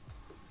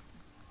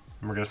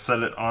 And we're going to set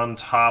it on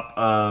top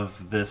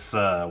of this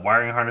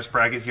wiring harness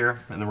bracket here,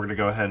 and then we're going to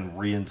go ahead and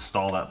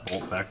reinstall that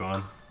bolt back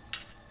on.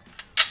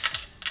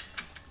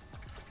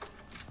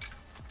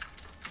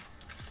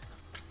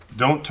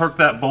 Don't torque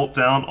that bolt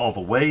down all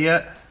the way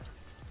yet.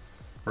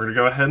 We're going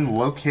to go ahead and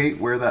locate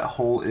where that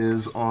hole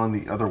is on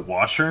the other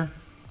washer.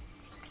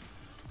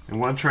 And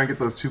we want to try and get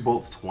those 2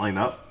 bolts to line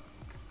up.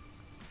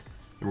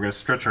 And we're going to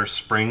stretch our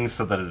spring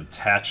so that it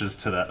attaches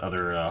to that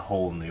other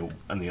hole in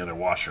the other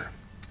washer.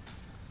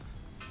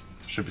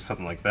 So it should be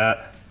something like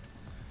that.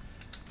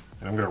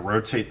 And I'm going to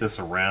rotate this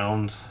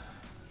around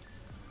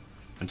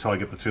until I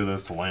get the two of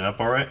those to line up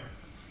all right.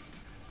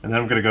 And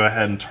then I'm going to go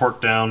ahead and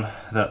torque down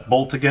that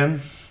bolt again.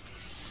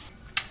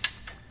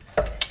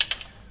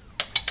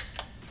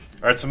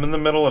 Alright, so I'm in the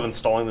middle of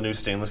installing the new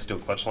stainless steel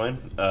clutch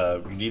line.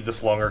 We need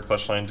this longer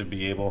clutch line to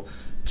be able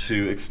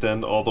to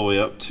extend all the way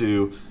up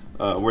to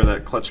where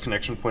that clutch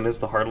connection point is,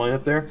 the hard line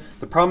up there.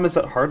 The problem is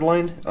that hard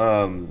line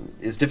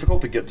is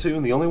difficult to get to,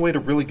 and the only way to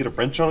really get a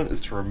wrench on it is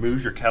to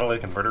remove your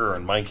catalytic converter, or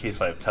in my case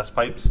I have test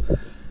pipes.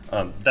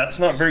 That's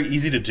not very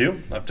easy to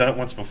do. I've done it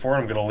once before.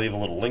 I'm going to leave a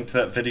little link to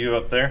that video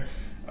up there.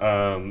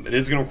 It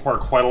is going to require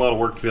quite a lot of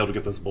work to be able to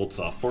get those bolts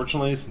off.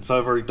 Fortunately, since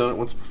I've already done it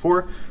once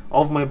before,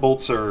 all of my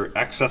bolts are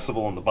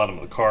accessible on the bottom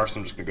of the car, so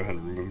I'm just going to go ahead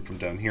and remove them from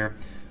down here.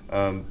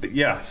 But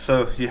yeah,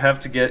 so you have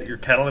to get your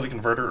catalytic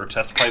converter or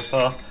test pipes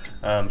off,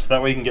 so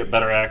that way you can get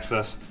better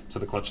access to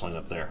the clutch line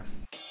up there.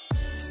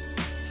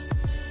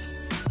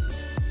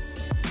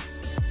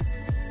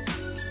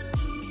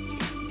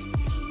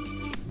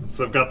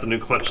 So I've got the new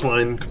clutch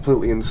line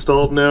completely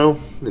installed now,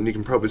 and you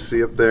can probably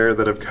see up there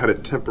that I've got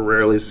it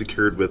temporarily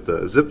secured with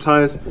zip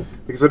ties,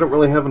 because I don't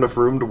really have enough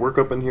room to work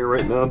up in here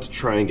right now to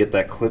try and get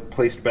that clip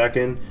placed back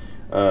in.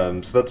 So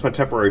that's my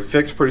temporary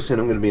fix. Pretty soon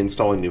I'm going to be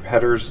installing new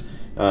headers,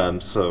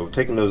 so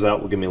taking those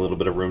out will give me a little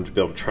bit of room to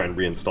be able to try and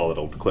reinstall that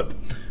old clip.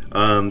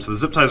 So the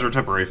zip ties are a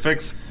temporary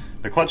fix.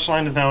 The clutch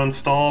line is now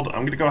installed.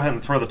 I'm going to go ahead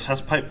and throw the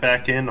test pipe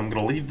back in. I'm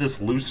going to leave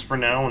this loose for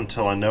now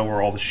until I know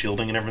where all the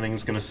shielding and everything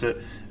is going to sit,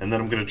 and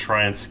then I'm going to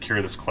try and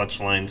secure this clutch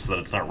line so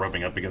that it's not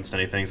rubbing up against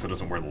anything, so it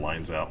doesn't wear the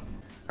lines out.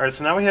 Alright,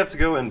 so now we have to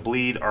go and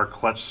bleed our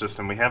clutch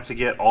system. We have to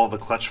get all the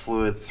clutch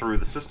fluid through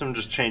the system,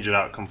 just change it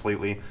out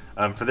completely.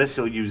 For this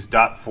you'll use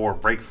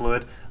 .4 brake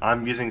fluid.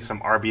 I'm using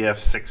some RBF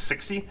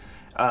 660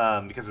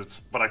 because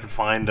it's what I could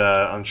find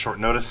on short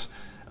notice.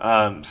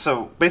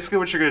 So basically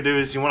what you're going to do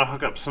is you want to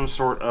hook up some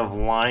sort of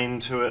line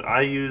to it.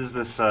 I use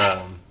this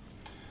a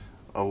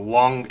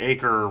Long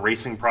Acre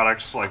Racing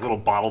Products, like little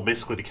bottle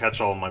basically to catch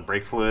all of my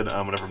brake fluid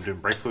whenever I'm doing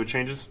brake fluid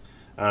changes.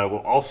 Will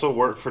also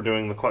work for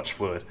doing the clutch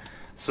fluid.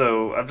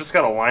 So I've just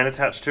got a line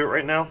attached to it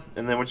right now,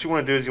 and then what you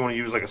want to do is you want to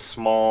use like a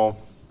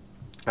small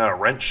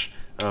wrench.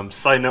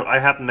 Side note, I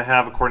happen to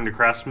have, according to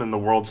Craftsman, the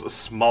world's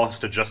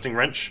smallest adjusting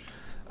wrench.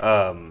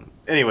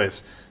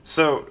 Anyways,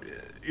 so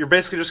you're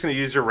basically just going to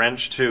use your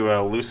wrench to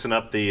loosen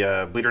up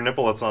the bleeder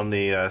nipple that's on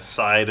the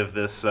side of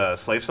this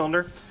slave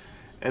cylinder,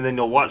 and then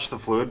you'll watch the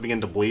fluid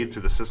begin to bleed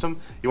through the system.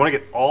 You want to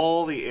get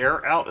all the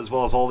air out as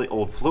well as all the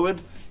old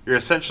fluid. You're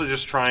essentially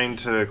just trying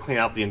to clean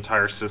out the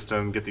entire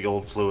system, get the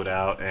old fluid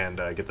out, and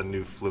get the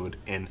new fluid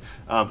in.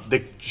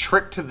 The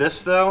trick to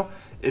this, though,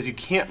 is you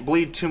can't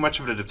bleed too much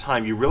of it at a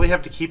time. You really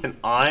have to keep an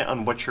eye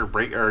on what your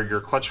brake or your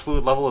clutch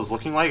fluid level is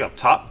looking like up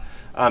top,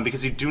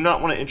 because you do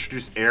not want to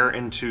introduce air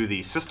into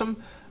the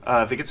system.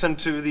 If it gets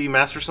into the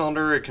master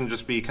cylinder, it can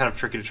just be kind of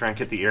tricky to try and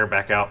get the air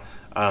back out.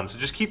 So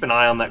just keep an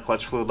eye on that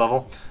clutch fluid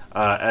level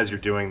as you're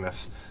doing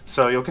this.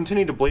 So you'll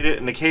continue to bleed it,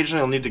 and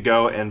occasionally you'll need to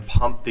go and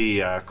pump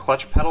the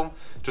clutch pedal,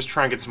 just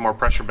try and get some more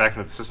pressure back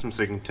into the system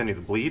so you can continue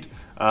the bleed.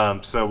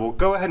 So we'll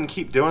go ahead and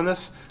keep doing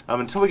this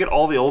until we get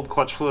all the old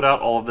clutch fluid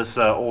out, all of this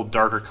old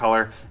darker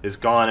color is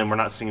gone, and we're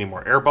not seeing any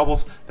more air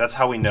bubbles. That's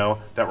how we know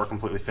that we're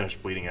completely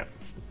finished bleeding it.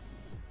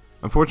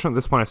 Unfortunately, at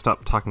this point I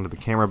stopped talking to the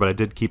camera, but I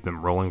did keep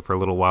them rolling for a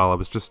little while. I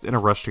was just in a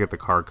rush to get the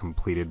car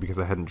completed because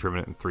I hadn't driven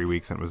it in 3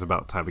 weeks and it was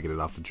about time to get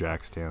it off the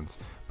jack stands.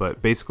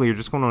 But basically, you're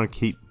just going to want to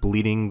keep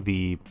bleeding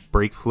the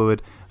brake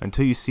fluid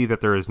until you see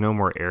that there is no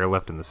more air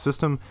left in the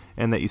system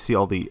and that you see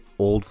all the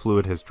old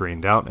fluid has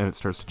drained out and it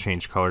starts to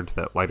change color to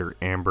that lighter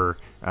amber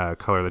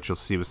color that you'll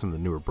see with some of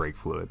the newer brake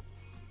fluid.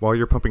 While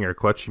you're pumping your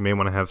clutch, you may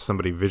want to have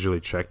somebody visually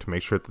check to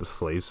make sure that the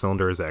slave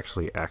cylinder is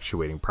actually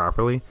actuating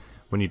properly.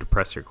 When you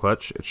depress your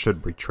clutch, it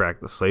should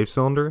retract the slave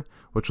cylinder,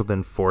 which will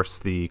then force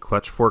the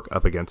clutch fork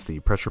up against the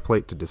pressure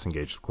plate to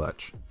disengage the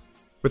clutch.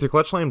 With your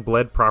clutch line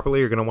bled properly,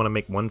 you're going to want to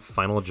make one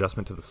final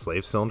adjustment to the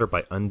slave cylinder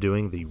by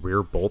undoing the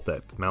rear bolt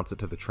that mounts it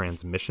to the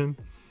transmission.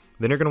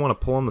 Then you're going to want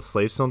to pull on the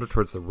slave cylinder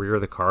towards the rear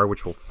of the car,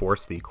 which will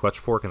force the clutch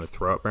fork and the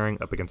throwout bearing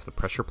up against the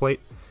pressure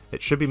plate.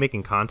 It should be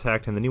making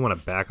contact, and then you want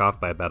to back off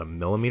by about 1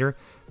 millimeter.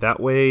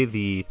 That way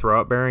the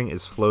throwout bearing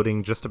is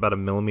floating just about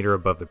 1 millimeter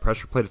above the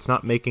pressure plate. It's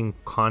not making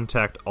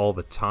contact all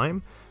the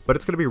time, but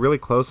it's going to be really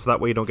close, so that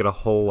way you don't get a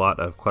whole lot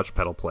of clutch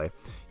pedal play.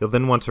 You'll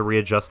then want to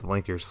readjust the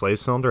length of your slave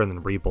cylinder and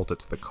then rebolt it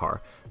to the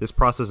car. This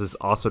process is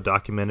also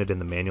documented in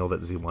the manual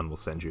that Z1 will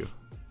send you.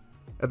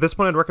 At this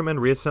point, I'd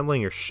recommend reassembling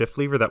your shift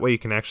lever. That way you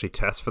can actually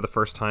test for the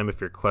first time if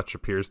your clutch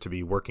appears to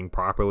be working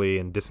properly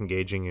and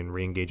disengaging and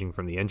re-engaging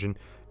from the engine.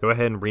 Go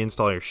ahead and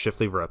reinstall your shift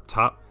lever up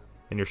top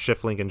and your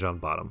shift linkage on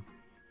bottom.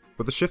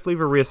 With the shift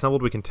lever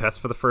reassembled, we can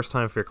test for the first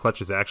time if your clutch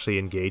is actually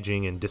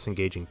engaging and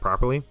disengaging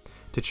properly.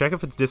 To check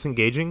if it's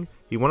disengaging,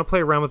 you want to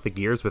play around with the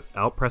gears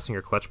without pressing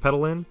your clutch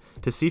pedal in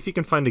to see if you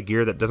can find a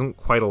gear that doesn't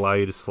quite allow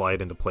you to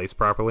slide into place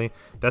properly.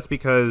 That's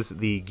because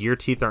the gear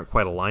teeth aren't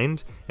quite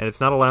aligned, and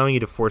it's not allowing you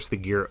to force the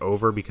gear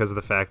over because of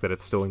the fact that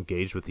it's still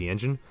engaged with the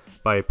engine.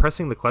 By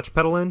pressing the clutch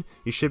pedal in,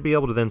 you should be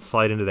able to then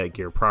slide into that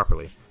gear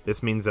properly.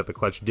 This means that the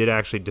clutch did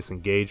actually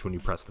disengage when you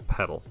press the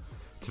pedal.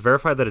 To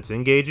verify that it's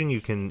engaging, you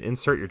can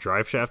insert your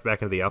drive shaft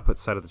back into the output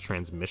side of the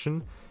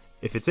transmission.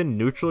 If it's in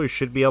neutral, you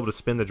should be able to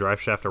spin the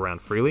drive shaft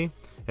around freely,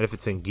 and if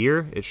it's in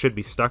gear, it should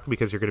be stuck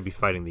because you're going to be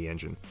fighting the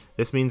engine.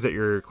 This means that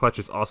your clutch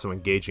is also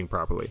engaging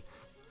properly.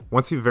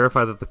 Once you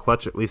verify that the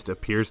clutch at least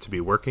appears to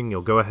be working,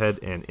 you'll go ahead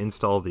and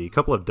install the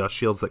couple of dust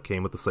shields that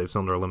came with the slave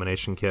cylinder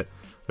elimination kit.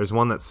 There's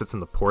one that sits in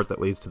the port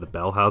that leads to the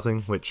bell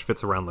housing, which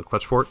fits around the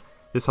clutch fork.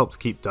 This helps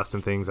keep dust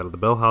and things out of the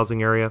bell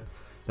housing area.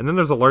 And then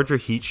there's a larger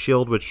heat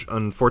shield, which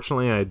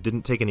unfortunately I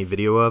didn't take any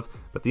video of,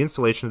 but the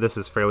installation of this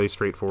is fairly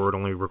straightforward,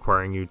 only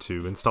requiring you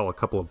to install a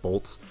couple of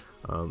bolts.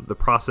 The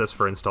process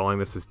for installing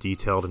this is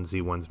detailed in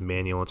Z1's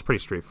manual. It's pretty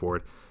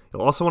straightforward.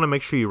 You'll also want to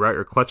make sure you route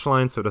your clutch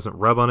line so it doesn't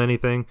rub on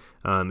anything.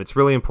 It's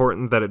really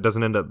important that it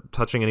doesn't end up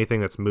touching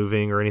anything that's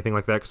moving or anything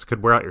like that, because it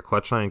could wear out your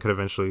clutch line and could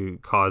eventually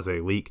cause a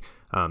leak.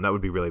 That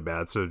would be really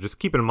bad. So just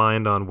keep in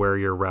mind on where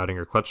you're routing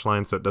your clutch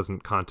line so it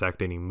doesn't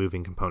contact any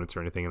moving components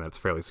or anything, and that's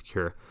fairly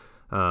secure.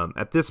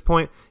 At this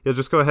point, you'll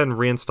just go ahead and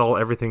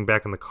reinstall everything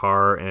back in the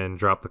car and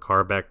drop the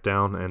car back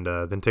down and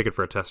then take it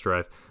for a test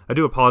drive. I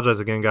do apologize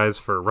again, guys,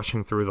 for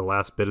rushing through the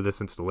last bit of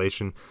this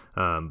installation,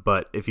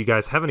 but if you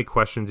guys have any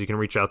questions, you can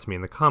reach out to me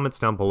in the comments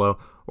down below,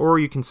 or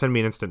you can send me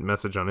an instant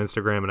message on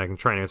Instagram and I can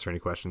try and answer any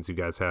questions you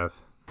guys have.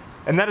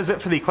 And that is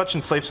it for the clutch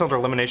and slave cylinder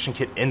elimination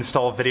kit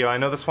install video. I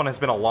know this one has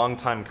been a long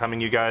time coming,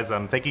 you guys.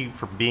 Thank you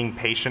for being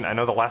patient. I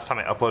know the last time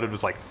I uploaded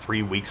was like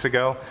 3 weeks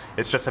ago.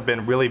 It's just I've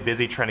been really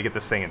busy trying to get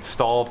this thing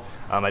installed.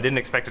 I didn't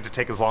expect it to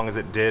take as long as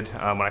it did.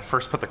 When I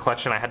first put the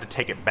clutch in, I had to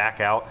take it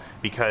back out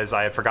because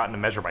I had forgotten to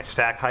measure my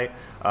stack height.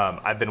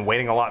 I've been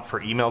waiting a lot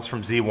for emails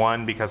from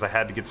Z1 because I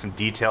had to get some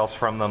details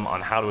from them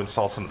on how to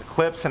install some of the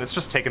clips, and it's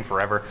just taken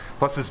forever.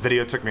 Plus this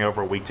video took me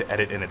over a week to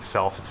edit in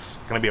itself. It's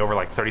going to be over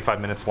like 35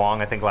 minutes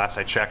long, I think, last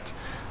I checked.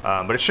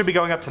 But it should be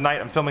going up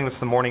tonight. I'm filming this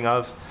the morning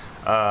of.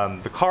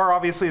 The car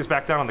obviously is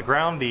back down on the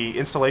ground. The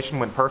installation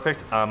went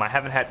perfect. I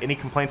haven't had any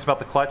complaints about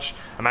the clutch.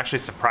 I'm actually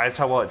surprised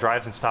how well it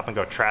drives in stop and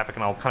go traffic,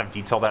 and I'll kind of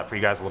detail that for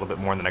you guys a little bit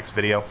more in the next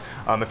video.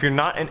 If you're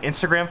not an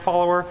Instagram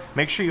follower,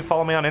 make sure you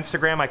follow me on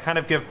Instagram. I kind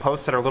of give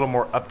posts that are a little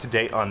more up to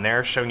date on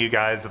there, showing you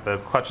guys that the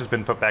clutch has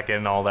been put back in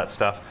and all that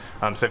stuff.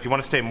 So if you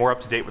want to stay more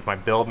up to date with my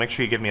build, make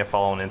sure you give me a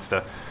follow on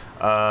Insta.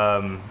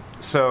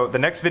 So the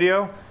next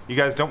video, you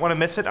guys don't want to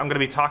miss it. I'm going to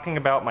be talking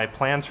about my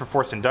plans for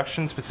forced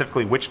induction,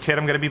 specifically which kit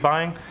I'm going to be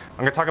buying. I'm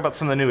going to talk about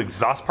some of the new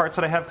exhaust parts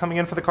that I have coming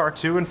in for the car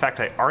too. In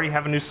fact, I already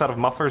have a new set of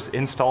mufflers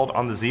installed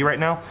on the Z right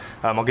now.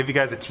 I'll give you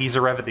guys a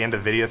teaser rev at the end of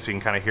the video so you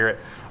can kind of hear it.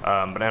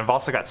 But I've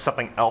also got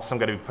something else I'm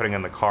going to be putting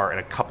in the car in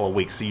a couple of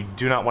weeks, so you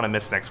do not want to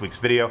miss next week's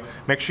video.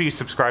 Make sure you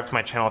subscribe to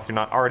my channel if you're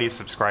not already a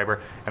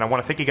subscriber. And I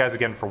want to thank you guys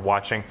again for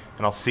watching,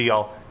 and I'll see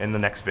y'all in the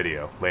next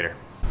video. Later.